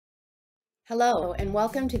Hello, and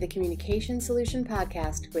welcome to the Communication Solution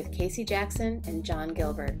Podcast with Casey Jackson and John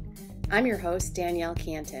Gilbert. I'm your host, Danielle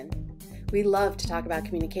Cantin. We love to talk about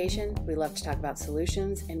communication, we love to talk about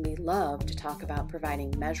solutions, and we love to talk about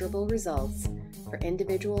providing measurable results for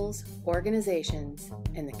individuals, organizations,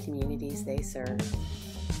 and the communities they serve.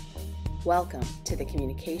 Welcome to the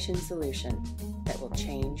Communication Solution that will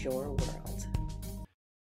change your world.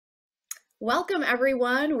 Welcome,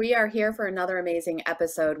 everyone. We are here for another amazing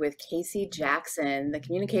episode with Casey Jackson, the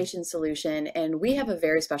Communication Solution, and we have a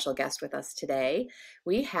very special guest with us today.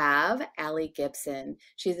 We have Aly Gibson.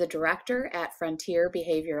 She's the director at Frontier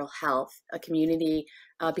Behavioral Health, a community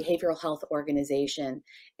behavioral health organization.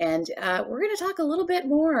 And we're going to talk a little bit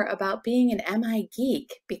more about being an MI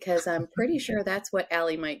geek, because I'm pretty sure that's what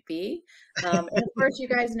Aly might be. And of course, you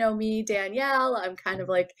guys know me, Danielle. I'm kind of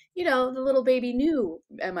like, the little baby new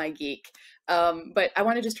MI geek. But I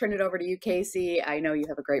want to just turn it over to you, Casey. I know you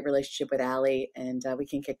have a great relationship with Aly, and we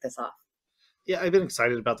can kick this off. Yeah, I've been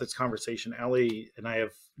excited about this conversation. Aly and I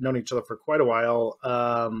have known each other for quite a while,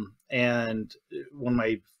 and one of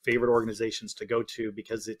my favorite organizations to go to,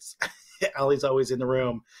 because it's Aly's always in the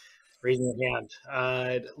room raising her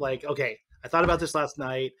hand. Okay, I thought about this last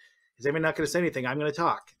night. Is anyone not going to say anything? I'm going to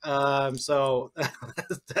talk. So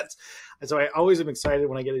I always am excited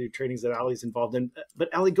when I get to do trainings that Aly's involved in. But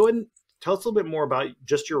Aly, go ahead and tell us a little bit more about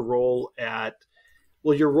just your role at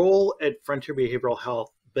Frontier Behavioral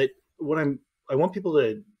Health. But I want people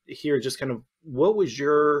to hear just kind of what was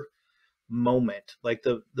your moment, like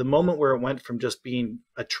the moment where it went from just being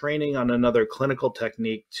a training on another clinical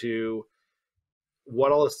technique to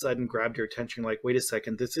what all of a sudden grabbed your attention. Like, wait a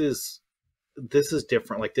second, this is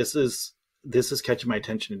different. Like this is catching my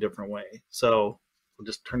attention in a different way. So I'll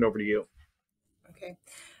just turn it over to you. Okay.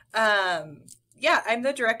 Yeah, I'm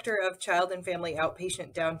the director of Child and Family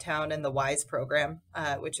Outpatient Downtown and the WISE program,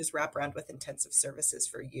 which is wraparound with intensive services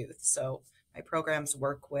for youth. So my programs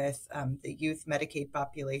work with the youth Medicaid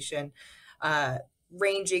population,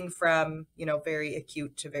 ranging from, very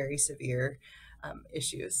acute to very severe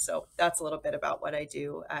issues. So that's a little bit about what I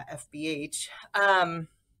do at FBH.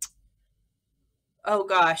 Oh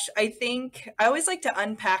gosh, I think I always like to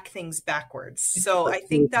unpack things backwards. So I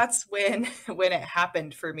think that's when it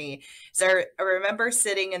happened for me. So I remember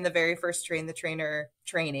sitting in the very first Train the Trainer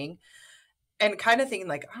training and kind of thinking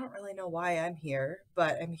like, I don't really know why I'm here,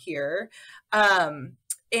 but I'm here.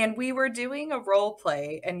 And we were doing a role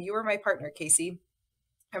play, and you were my partner, Casey.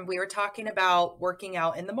 And we were talking about working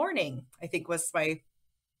out in the morning, I think was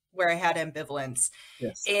where I had ambivalence.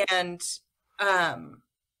 Yes. And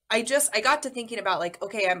I got to thinking about like,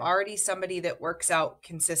 okay, I'm already somebody that works out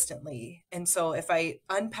consistently. And so if I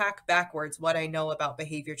unpack backwards what I know about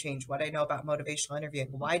behavior change, what I know about motivational interviewing,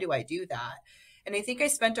 why do I do that? And I think I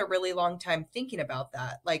spent a really long time thinking about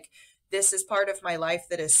that. Like, this is part of my life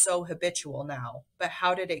that is so habitual now, but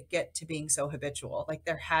how did it get to being so habitual? Like,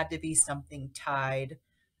 there had to be something tied,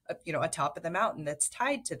 atop of the mountain that's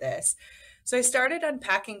tied to this. So I started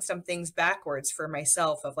unpacking some things backwards for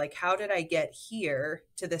myself of like, how did I get here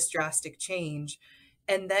to this drastic change?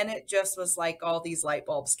 And then it just was like all these light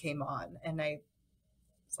bulbs came on, and I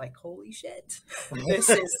was like, holy shit,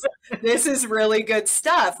 this is really good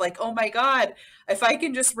stuff. Like, oh my God, if I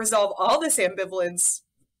can just resolve all this ambivalence,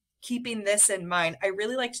 keeping this in mind. I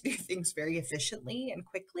really like to do things very efficiently and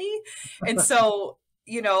quickly. And so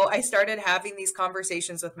I started having these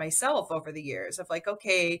conversations with myself over the years of like,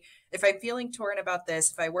 okay, if I'm feeling torn about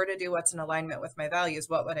this, if I were to do what's in alignment with my values,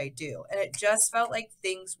 what would I do? And it just felt like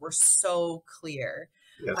things were so clear.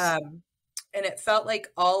 Yes. And it felt like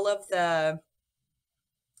all of the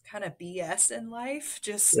kind of BS in life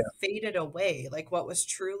just faded away. Like what was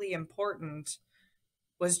truly important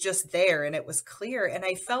was just there, and it was clear. And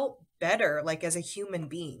I felt better, like as a human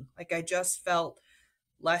being. Like I just felt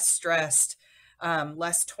less stressed,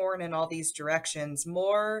 less torn in all these directions,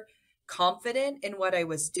 more confident in what I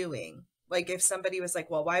was doing. Like if somebody was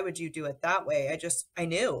like, well, why would you do it that way? I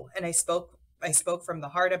knew, and I spoke from the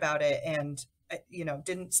heart about it, and,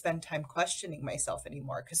 didn't spend time questioning myself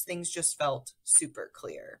anymore because things just felt super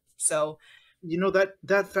clear. So,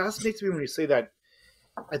 that fascinates me when you say that.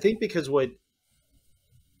 I think because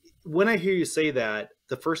when I hear you say that,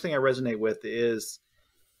 the first thing I resonate with is,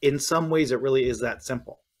 in some ways, it really is that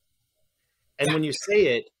simple. And when you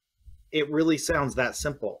say it, it really sounds that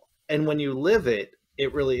simple. And when you live it,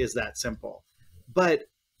 it really is that simple. But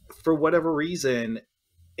for whatever reason,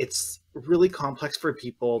 it's really complex for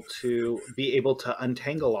people to be able to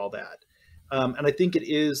untangle all that. And I think it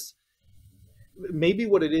is, maybe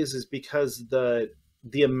what it is because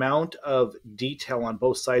the amount of detail on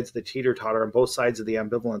both sides of the teeter-totter, on both sides of the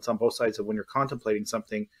ambivalence, on both sides of when you're contemplating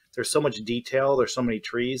something, there's so much detail, there's so many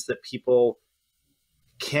trees that people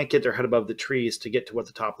can't get their head above the trees to get to what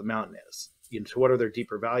the top of the mountain is, to what are their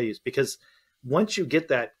deeper values. Because once you get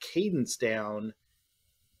that cadence down,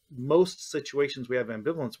 most situations we have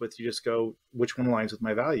ambivalence with, you just go, which one aligns with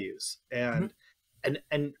my values? And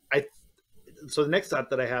so the next thought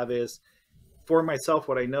that I have is, for myself,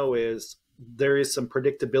 what I know is there is some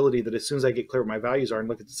predictability that as soon as I get clear what my values are and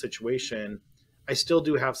look at the situation, I still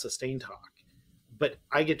do have sustained talk. But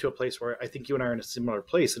I get to a place where I think you and I are in a similar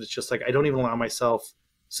place, and it's just like I don't even allow myself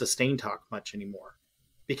sustained talk much anymore,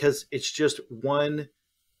 because it's just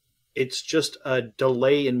a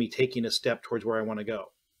delay in me taking a step towards where I want to go.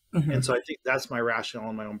 Mm-hmm. And so I think that's my rationale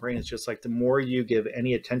in my own brain. It's just like the more you give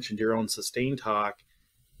any attention to your own sustained talk,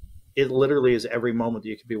 it literally is every moment that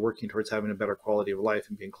you could be working towards having a better quality of life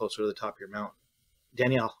and being closer to the top of your mountain.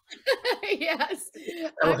 Danielle. Yes.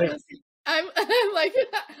 I'm like,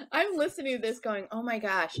 I'm listening to this going, oh my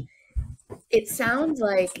gosh, it sounds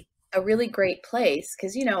like a really great place.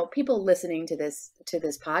 Cause people listening to this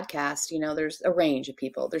podcast, there's a range of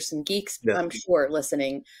people. There's some geeks, yeah, I'm sure,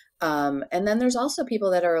 listening. And then there's also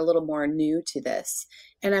people that are a little more new to this.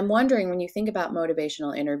 And I'm wondering, when you think about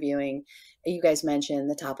motivational interviewing, you guys mentioned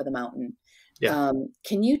the top of the mountain. Yeah.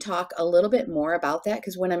 Can you talk a little bit more about that?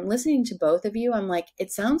 Because when I'm listening to both of you, I'm like,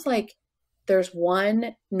 it sounds like there's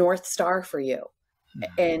one North Star for you.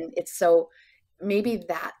 Mm-hmm. And it's so maybe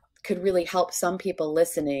that could really help some people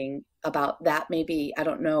listening about that. Maybe, I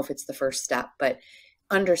don't know if it's the first step, but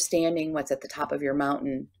understanding what's at the top of your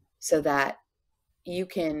mountain so that you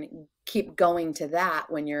can keep going to that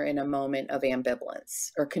when you're in a moment of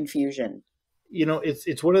ambivalence or confusion.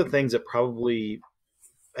 It's one of the things that probably,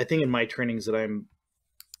 I think in my trainings that I'm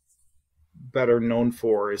better known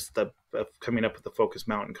for is coming up with the focus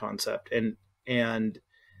mountain concept. And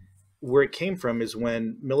where it came from is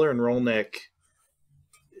when Miller and Rolnick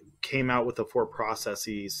came out with the 4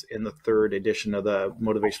 processes in the 3rd edition of the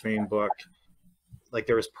motivational training book. Like,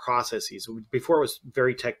 there was processes. Before it was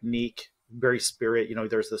very technique, very spirit.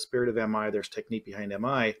 There's the spirit of MI, there's technique behind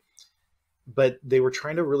MI. But they were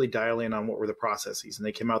trying to really dial in on what were the processes, and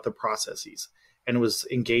they came out with the processes. And it was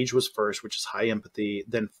engage was first, which is high empathy.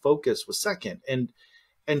 Then focus was second.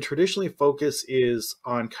 And traditionally focus is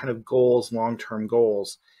on kind of goals, long-term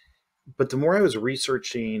goals. But the more I was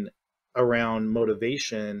researching around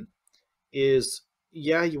motivation is,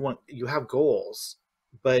 yeah, you have goals,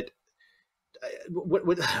 but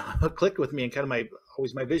what clicked with me and kind of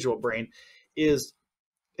always my visual brain is,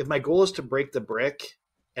 if my goal is to break the brick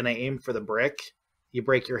and I aim for the brick, you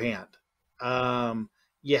break your hand.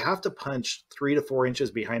 You have to punch 3 to 4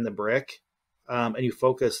 inches behind the brick, and you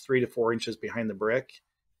focus 3 to 4 inches behind the brick,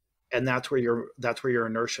 and that's where your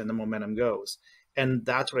inertia and the momentum goes. And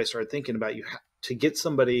that's what I started thinking about. You have to get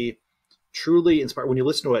somebody truly inspired. When you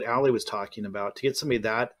listen to what Aly was talking about, to get somebody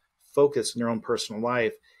that focused in their own personal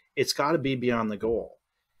life, it's got to be beyond the goal.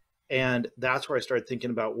 And that's where I started thinking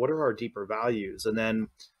about, what are our deeper values? And then,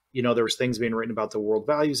 there was things being written about the World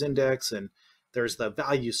Values Index, and there's the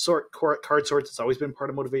value card sorts. It's always been part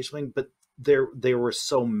of motivational, but there were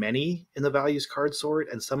so many in the values card sort.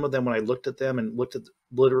 And some of them, when I looked at them and looked at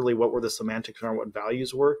literally what were the semantics around what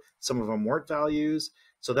values were, some of them weren't values.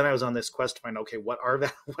 So then I was on this quest to find, okay, what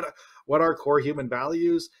are core human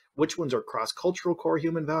values? Which ones are cross-cultural core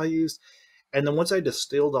human values? And then once I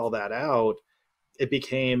distilled all that out, it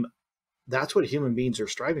became, that's what human beings are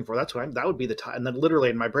striving for. That would be the top. And then literally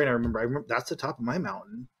in my brain, I remember that's the top of my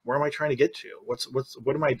mountain. Where am I trying to get to?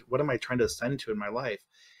 What am I trying to ascend to in my life?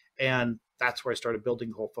 And that's where I started building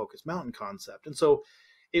the whole focus mountain concept. And so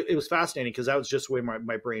it was fascinating, because that was just the way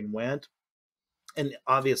my brain went. And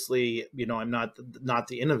obviously, I'm not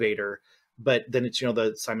the innovator, but then it's,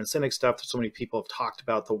 the Simon Sinek stuff. So many people have talked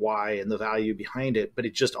about the why and the value behind it, but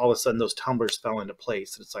it just, all of a sudden, those tumblers fell into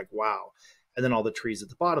place. And it's like, wow. And then all the trees at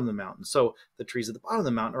the bottom of the mountain. So the trees at the bottom of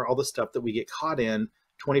the mountain are all the stuff that we get caught in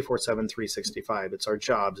 24/7, 365. It's our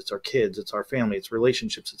jobs, it's our kids, it's our family, it's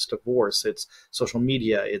relationships, it's divorce, it's social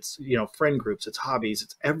media, it's, friend groups, it's hobbies,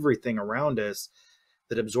 it's everything around us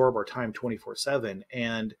that absorb our time 24/7.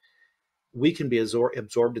 And we can be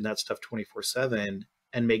absorbed in that stuff 24/7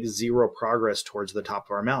 and make zero progress towards the top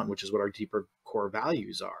of our mountain, which is what our deeper core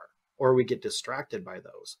values are, or we get distracted by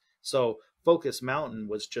those. So Focus Mountain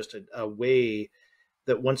was just a way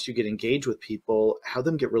that once you get engaged with people, have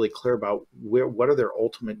them get really clear about what are their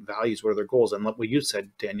ultimate values, what are their goals. And what you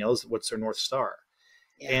said, Danielle, is what's their North Star.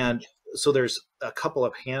 Yeah. And so there's a couple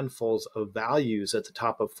of handfuls of values at the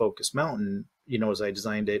top of Focus Mountain, as I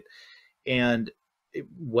designed it. And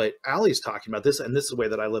what Aly's talking about, this, and this is the way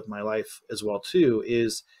that I live my life as well too,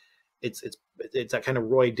 is it's that kind of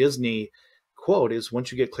Roy Disney quote is,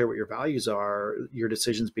 once you get clear what your values are, your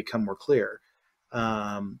decisions become more clear.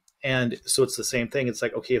 And so it's the same thing. It's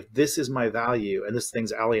like, okay, if this is my value, and this is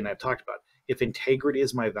things Aly and I have talked about, if integrity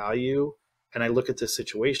is my value and I look at this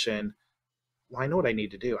situation, well, I know what I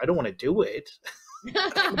need to do. I don't want to do it.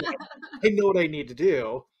 I know what I need to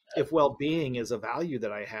do. If well-being is a value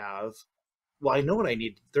that I have, well, I know what I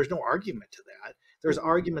need. There's no argument to that. There's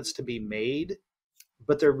arguments to be made,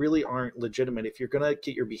 but there really aren't legitimate. If you're going to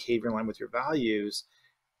get your behavior in line with your values,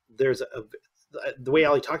 there's the way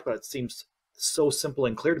Aly talked about it seems so simple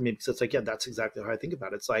and clear to me, because it's like, yeah, that's exactly how I think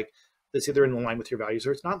about it. It's like, it's either in line with your values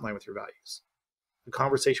or it's not in line with your values. The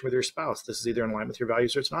conversation with your spouse, this is either in line with your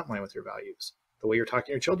values or it's not in line with your values. The way you're talking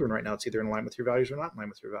to your children right now, it's either in line with your values or not in line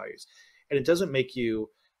with your values. And it doesn't make you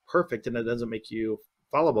perfect, and it doesn't make you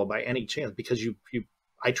fallible by any chance, because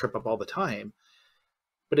I trip up all the time.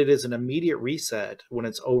 But it is an immediate reset when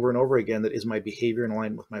it's over and over again. That is my behavior in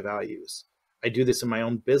line with my values. I do this in my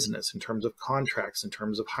own business, in terms of contracts, in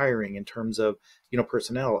terms of hiring, in terms of,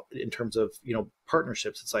 personnel, in terms of,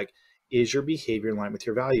 partnerships. It's like, is your behavior in line with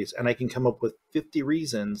your values? And I can come up with 50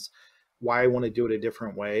 reasons why I want to do it a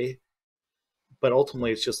different way. But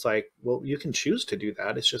ultimately it's just like, well, you can choose to do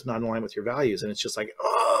that. It's just not in line with your values. And it's just like,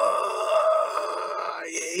 oh,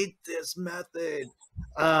 I hate this method.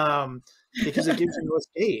 Because it gives you no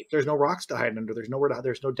escape. There's no rocks to hide under. There's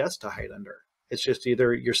no desk to hide under. It's just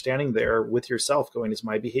either you're standing there with yourself going, is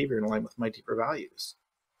my behavior in line with my deeper values?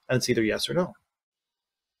 And it's either yes or no.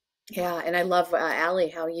 Yeah. And I love, Aly,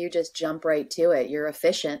 how you just jump right to it. You're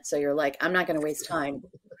efficient. So you're like, I'm not going to waste time.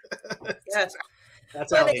 Yes.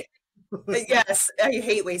 That's Aly. Yes. I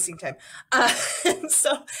hate wasting time.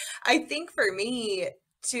 So I think for me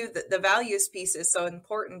too, the values piece is so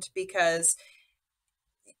important, because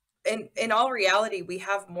in all reality, we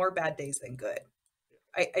have more bad days than good.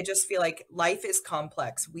 I just feel like life is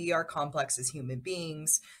complex. We are complex as human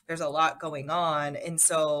beings. There's a lot going on. And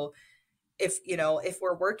so if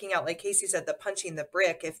we're working out, like Casey said, the punching the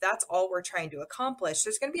brick, if that's all we're trying to accomplish,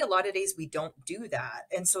 there's going to be a lot of days we don't do that.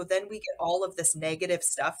 And so then we get all of this negative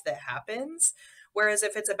stuff that happens. Whereas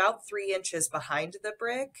if it's about 3 inches behind the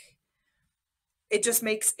brick, it just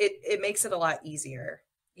makes it a lot easier.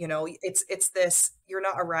 It's this, you're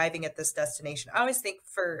not arriving at this destination. I always think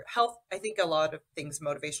for health, I think a lot of things,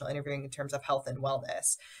 motivational interviewing in terms of health and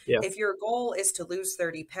wellness. Yeah. If your goal is to lose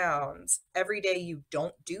 30 pounds, every day you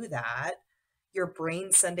don't do that, your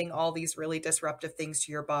brain's sending all these really disruptive things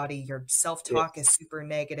to your body. Your self-talk is super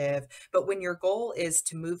negative. But when your goal is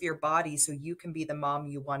to move your body so you can be the mom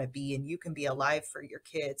you want to be, and you can be alive for your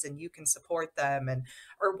kids, and you can support them,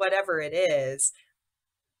 or whatever it is,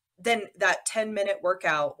 then that 10-minute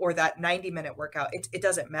workout or that 90-minute workout, it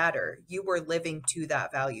doesn't matter. You were living to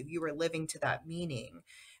that value. You were living to that meaning.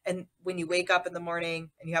 And when you wake up in the morning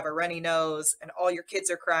and you have a runny nose and all your kids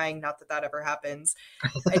are crying, not that that ever happens,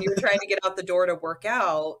 and you're trying to get out the door to work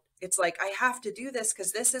out, it's like, I have to do this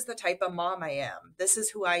because this is the type of mom I am. This is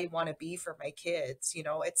who I want to be for my kids.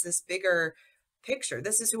 It's this bigger picture.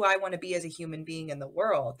 This is who I want to be as a human being in the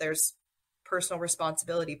world. There's personal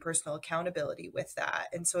responsibility, personal accountability with that.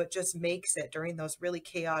 And so it just makes it, during those really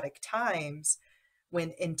chaotic times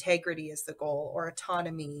when integrity is the goal, or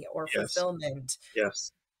autonomy, or fulfillment.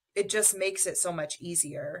 Yes. It just makes it so much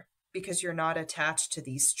easier because you're not attached to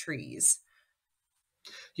these trees.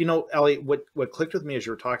 Aly, what clicked with me as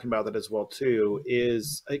you were talking about that as well too,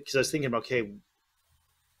 is because I was thinking about, okay,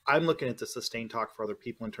 I'm looking at the sustained talk for other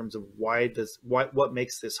people in terms of what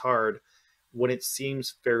makes this hard when it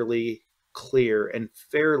seems fairly clear and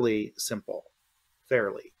fairly simple,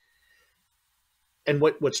 And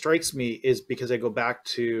what strikes me is, because I go back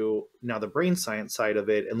to now the brain science side of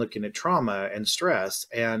it and looking at trauma and stress,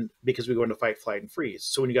 and because we go into fight, flight, and freeze.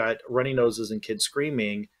 So when you got runny noses and kids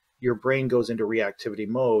screaming, your brain goes into reactivity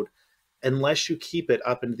mode unless you keep it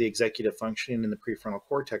up into the executive functioning in the prefrontal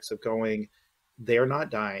cortex of going, they're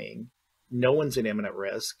not dying. No one's in imminent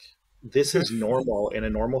risk. This is normal in a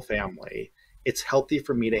normal family. It's healthy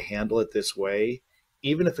for me to handle it this way.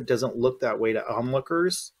 Even if it doesn't look that way to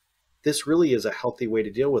onlookers, this really is a healthy way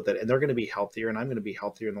to deal with it. And they're going to be healthier, and I'm going to be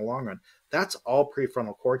healthier in the long run. That's all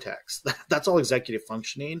prefrontal cortex. That's all executive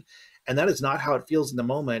functioning. And that is not how it feels in the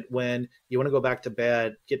moment when you want to go back to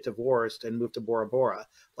bed, get divorced, and move to Bora Bora.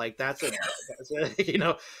 Like it's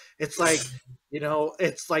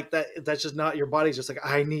like that. That's just not, your body's just like,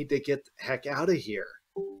 I need to get the heck out of here,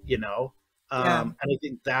 And I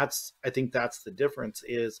think that's the difference,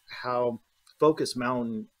 is how Focus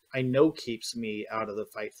Mountain I know keeps me out of the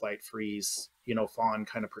fight, flight, freeze, fawn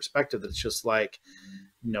kind of perspective. That's just like,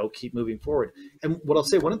 no, keep moving forward. And what I'll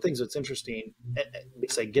say, one of the things that's interesting,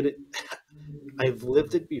 because I get it, I've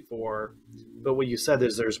lived it before, but what you said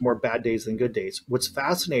is there's more bad days than good days. What's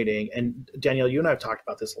fascinating, and Danielle, you and I have talked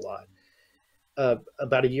about this a lot.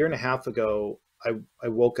 About a year and a half ago, I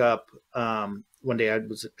woke up one day. I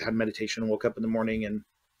had meditation and woke up in the morning, and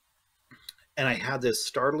I had this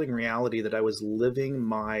startling reality that I was living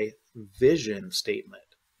my vision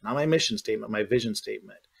statement, not my mission statement, my vision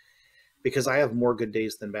statement, because I have more good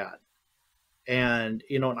days than bad. And,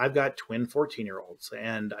 and I've got twin 14-year-olds,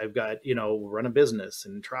 and I've got, run a business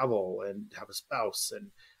and travel and have a spouse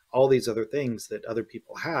and all these other things that other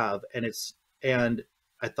people have. And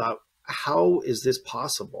I thought, how is this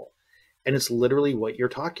possible? And it's literally what you're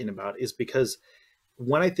talking about, is because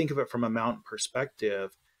when I think of it from a mountain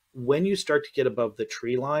perspective, when you start to get above the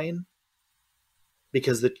tree line,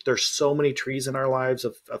 because there's so many trees in our lives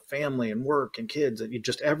of family and work and kids and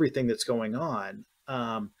just everything that's going on,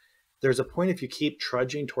 there's a point, if you keep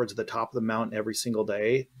trudging towards the top of the mountain every single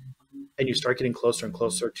day and you start getting closer and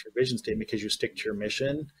closer to your vision statement because you stick to your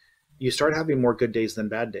mission, you start having more good days than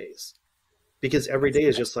bad days. Because every day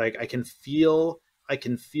is just like, I can feel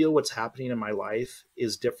what's happening in my life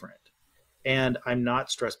is different. And I'm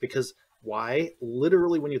not stressed, because why?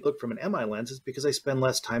 Literally, when you look from an MI lens, it's because I spend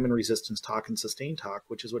less time in resistance talk and sustain talk,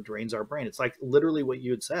 which is what drains our brain. It's like literally what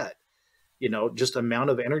you had said, just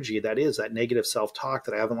amount of energy that is that negative self-talk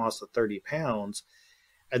that I haven't lost the 30 pounds.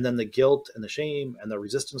 And then the guilt and the shame and the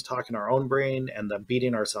resistance talk in our own brain and the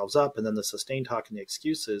beating ourselves up, and then the sustain talk and the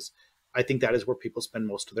excuses. I think that is where people spend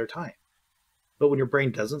most of their time. But when your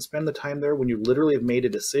brain doesn't spend the time there, when you literally have made a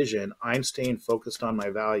decision, I'm staying focused on my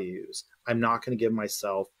values, I'm not going to give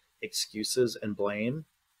myself excuses and blame,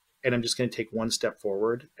 and I'm just going to take one step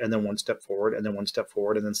forward, and then one step forward, and then one step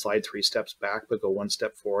forward, and then slide 3 steps back, but go one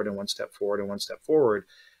step forward and one step forward and one step forward,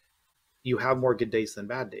 you have more good days than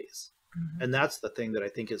bad days. Mm-hmm. And that's the thing that I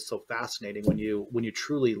think is so fascinating when you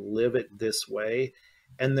truly live it this way.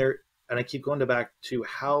 And I keep going back to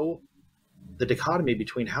how the dichotomy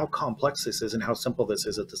between how complex this is and how simple this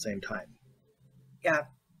is at the same time. Yeah.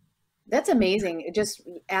 That's amazing. Just,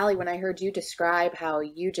 Aly, when I heard you describe how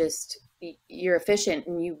you're efficient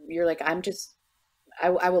and you're like,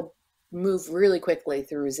 I will move really quickly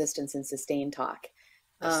through resistance and sustain talk.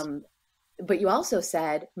 Yes. But you also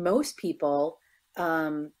said most people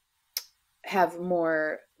have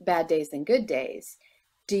more bad days than good days.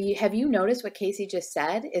 Have you noticed what Casey just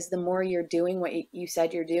said is the more you're doing what you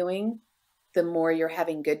said you're doing, the more you're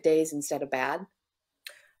having good days instead of bad?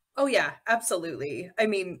 Oh yeah, absolutely. I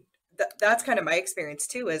mean, that's kind of my experience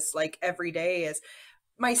too, is like every day is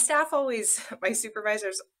my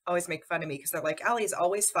supervisors always make fun of me because they're like, Aly's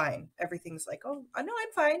always fine. Everything's like, oh, no,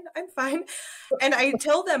 I'm fine. And I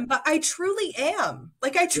tell them, but I truly am.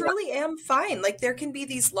 Like, I truly am fine. Like, there can be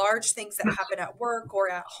these large things that happen at work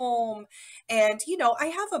or at home. And, I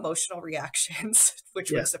have emotional reactions,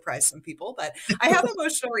 which would surprise some people, but I have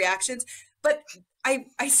emotional reactions. But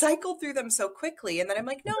I cycle through them so quickly. And then I'm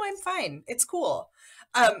like, no, I'm fine. It's cool.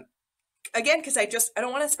 Again, because I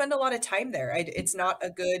don't want to spend a lot of time there. It's not a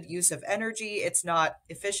good use of energy. It's not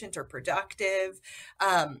efficient or productive.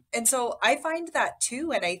 And so I find that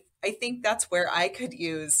too. And I think that's where I could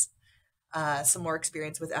use some more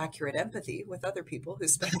experience with accurate empathy with other people who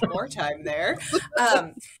spend more time there.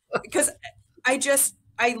 Because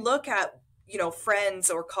I look at, friends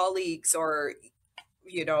or colleagues or,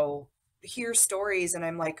 hear stories, and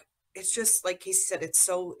I'm like, it's just like Casey said, it's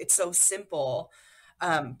so simple.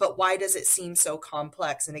 But why does it seem so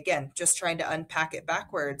complex? And again, just trying to unpack it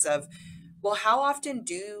backwards of, well, how often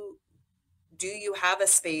do you have a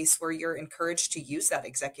space where you're encouraged to use that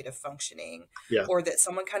executive functioning, or that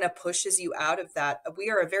someone kind of pushes you out of that?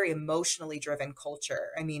 We are a very emotionally driven culture.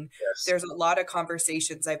 I mean, there's a lot of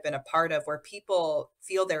conversations I've been a part of where people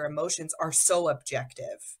feel their emotions are so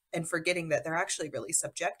objective and forgetting that they're actually really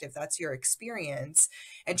subjective. That's your experience,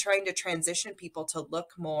 and trying to transition people to look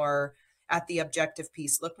more at the objective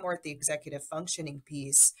piece, look more at the executive functioning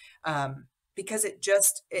piece, because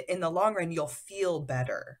in the long run, you'll feel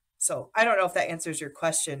better. So I don't know if that answers your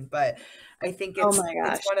question, but I think it's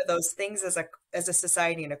one of those things as a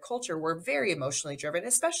society and a culture, we're very emotionally driven,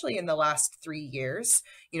 especially in the last 3 years.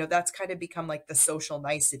 That's kind of become like the social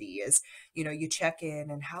nicety is, you check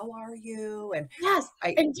in and how are you? And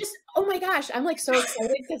and just, oh my gosh, I'm like so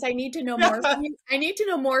excited because I need to know more from you. I need to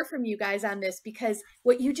know more from you guys on this, because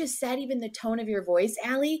what you just said, even the tone of your voice,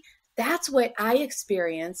 Aly, that's what I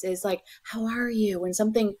experience is like, how are you? When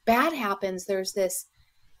something bad happens, there's this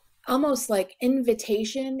almost like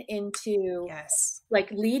invitation into like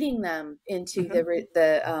leading them into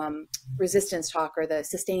the resistance talk or the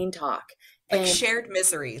sustain talk. Like and shared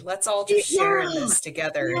misery. Let's all just share in this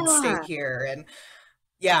together and stay here. And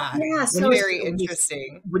yeah, so very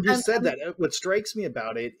interesting. When you said that, what strikes me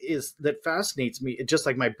about it is that fascinates me. It just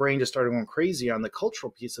like my brain just started going crazy on the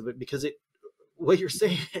cultural piece of it, because what you're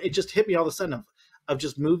saying, it just hit me all of a sudden of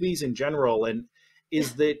just movies in general, and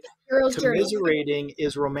is that commiserating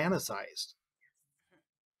is romanticized.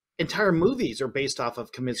 Entire movies are based off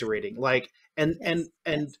of commiserating, like, and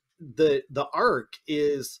the arc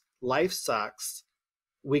is life sucks.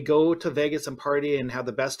 We go to Vegas and party and have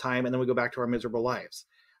the best time, and then we go back to our miserable lives.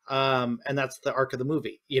 And that's the arc of the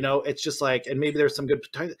movie. It's just like, and maybe there's some good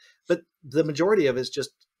time, but the majority of it is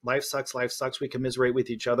just life sucks. We commiserate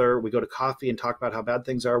with each other. We go to coffee and talk about how bad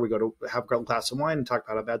things are. We go to have a glass of wine and talk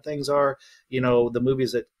about how bad things are. The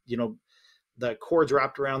movies that, the cords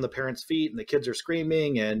wrapped around the parents' feet and the kids are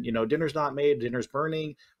screaming and, dinner's not made, dinner's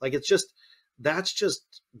burning. Like, that's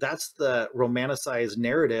the romanticized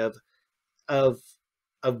narrative of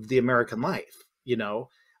the American life,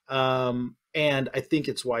 and I think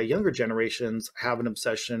it's why younger generations have an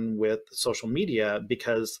obsession with social media,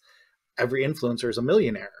 because every influencer is a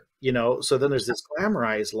millionaire, so then there's this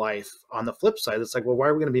glamorized life on the flip side. It's like, well, why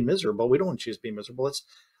are we going to be miserable? We don't want to choose to be miserable.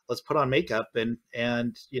 Let's put on makeup and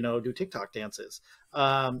do TikTok dances,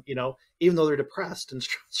 even though they're depressed and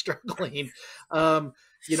struggling.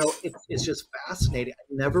 It's just fascinating. I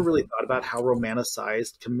never really thought about how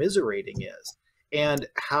romanticized commiserating is, and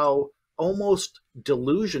how almost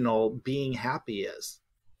delusional being happy is.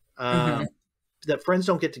 That friends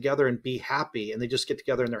don't get together and be happy, and they just get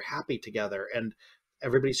together and they're happy together, and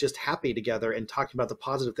everybody's just happy together and talking about the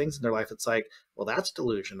positive things in their life. It's like, well, that's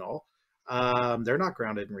delusional. They're not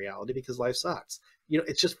grounded in reality because life sucks.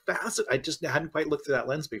 It's just fascinating. I just hadn't quite looked through that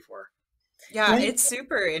lens before. Yeah, it's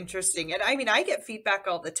super interesting. And I mean, I get feedback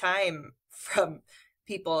all the time from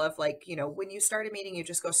people of like, when you start a meeting, you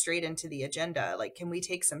just go straight into the agenda. Like, can we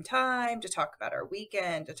take some time to talk about our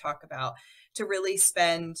weekend, to really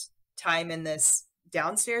spend time in this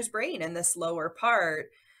downstairs brain, in this lower part?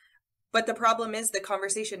 But the problem is the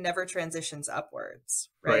conversation never transitions upwards,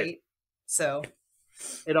 right? So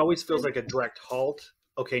it always feels like a direct halt.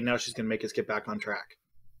 Okay, now she's going to make us get back on track.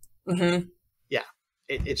 Yeah.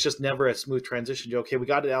 It's just never a smooth transition. Okay, we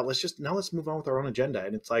got it out. Let's move on with our own agenda.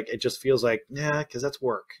 And it's like, it just feels like, because that's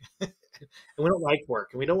work. And we don't like work,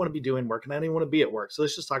 and we don't want to be doing work, and I don't even want to be at work. So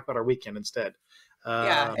let's just talk about our weekend instead.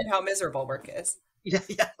 And how miserable work is. Yeah.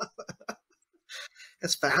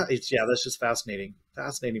 That's just fascinating.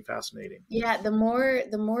 Fascinating. Yeah, the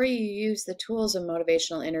more you use the tools of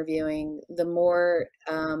motivational interviewing, the more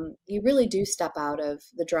you really do step out of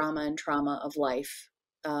the drama and trauma of life.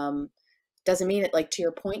 Doesn't mean it, like to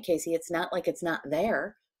your point, Casey, it's not like it's not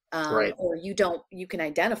there. Or you can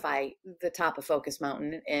identify the top of Focus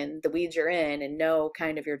Mountain and the weeds you're in and know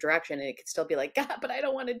kind of your direction, and it could still be like, God, but I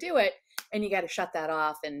don't want to do it. And you got to shut that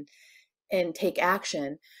off and take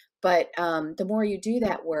action. But the more you do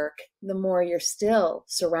that work, the more you're still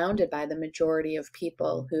surrounded by the majority of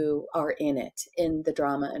people who are in the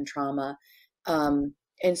drama and trauma.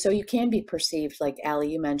 And so you can be perceived, like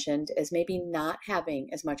Aly, you mentioned, as maybe not having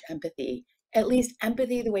as much empathy, at least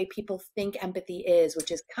empathy the way people think empathy is,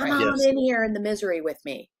 which is come on in here in the misery with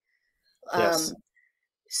me.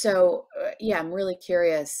 So I'm really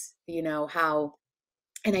curious, how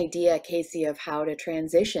an idea, Casey, of how to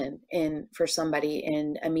transition in for somebody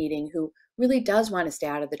in a meeting who really does want to stay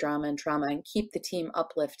out of the drama and trauma and keep the team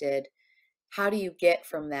uplifted. How do you get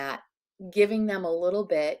from that, giving them a little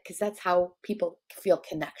bit, because that's how people feel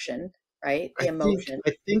connection, right? The emotion.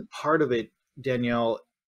 I think part of it, Danielle,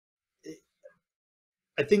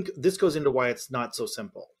 I think this goes into why it's not so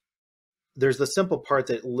simple. There's the simple part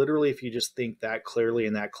that literally, if you just think that clearly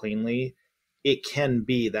and that cleanly, it can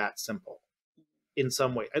be that simple. In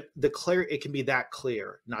some way, it can be that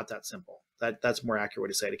clear, not that simple. That's more accurate way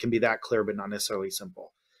to say it. It can be that clear, but not necessarily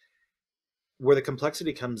simple. Where the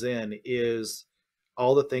complexity comes in is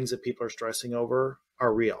all the things that people are stressing over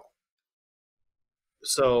are real.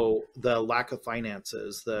 So the lack of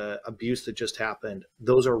finances, the abuse that just happened,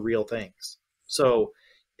 those are real things. So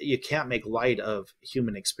you can't make light of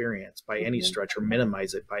human experience by any stretch, or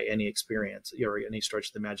minimize it by any experience or any stretch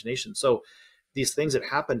of the imagination. So these things that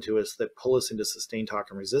happen to us that pull us into sustain talk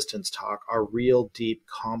and resistance talk are real, deep,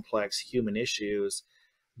 complex human issues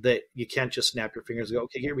that you can't just snap your fingers and go,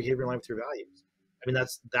 okay, get your behavior in line with your values. I mean,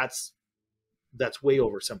 that's way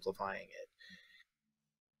oversimplifying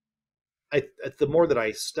it. The more that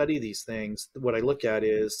I study these things, what I look at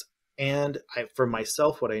is, for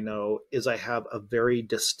myself, what I know is I have a very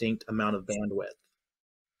distinct amount of bandwidth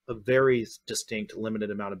a very distinct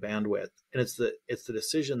limited amount of bandwidth. And it's the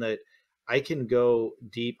decision that I can go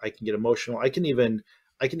deep, I can get emotional, I can even,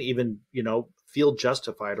 feel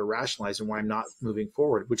justified or rationalize in why I'm not moving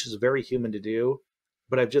forward, which is very human to do.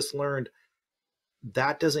 But I've just learned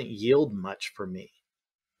that doesn't yield much for me.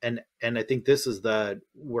 And I think this is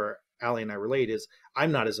where Aly and I relate is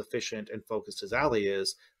I'm not as efficient and focused as Aly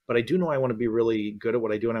is, but I do know I want to be really good at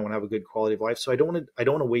what I do and I want to have a good quality of life. So I don't want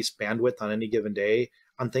to waste bandwidth on any given day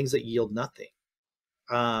on things that yield nothing.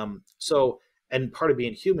 And part of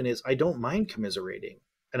being human is I don't mind commiserating.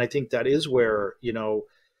 And I think that is where,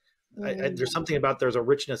 there's something about, there's a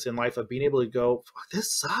richness in life of being able to go,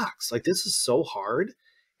 this sucks. Like, this is so hard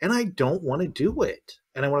and I don't want to do it.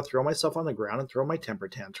 And I want to throw myself on the ground and throw my temper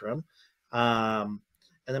tantrum. And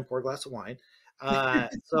then pour a glass of wine.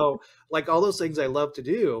 So like all those things I love to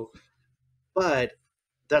do, but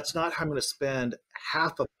that's not how I'm going to spend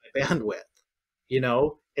half of my bandwidth.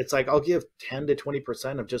 It's like, I'll give 10 to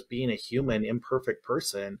 20% of just being a human, imperfect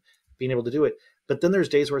person, being able to do it. But then there's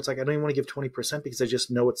days where it's like, I don't even want to give 20% because I just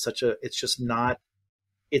know it's not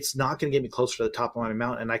going to get me closer to the top of my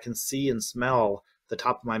mountain. And I can see and smell the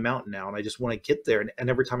top of my mountain now. And I just want to get there. And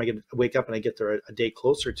every time I wake up and I get there a day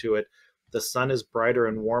closer to it, the sun is brighter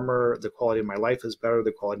and warmer. The quality of my life is better.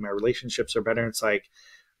 The quality of my relationships are better. And it's like,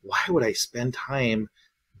 why would I spend time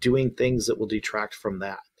doing things that will detract from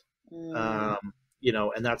that?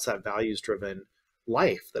 And that's that values driven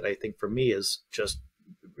life that I think for me is just,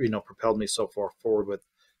 propelled me so far forward with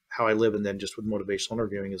how I live. And then just with motivational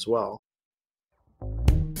interviewing as well.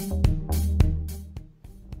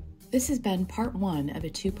 This has been part 1 of a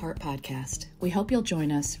 2-part podcast. We hope you'll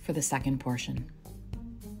join us for the second portion.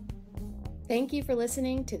 Thank you for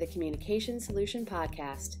listening to the Communication Solution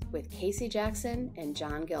Podcast with Casey Jackson and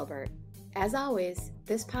John Gilbert. As always,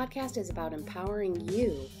 this podcast is about empowering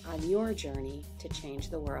you on your journey to change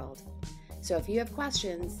the world. So if you have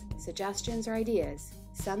questions, suggestions, or ideas,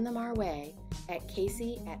 send them our way at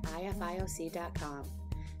casey@ifioc.com.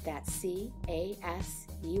 That's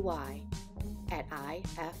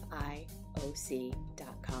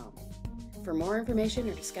CASEY@ifioc.com. For more information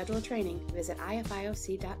or to schedule a training, visit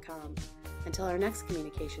ifioc.com. Until our next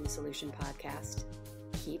Communication Solution Podcast,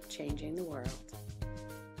 keep changing the world.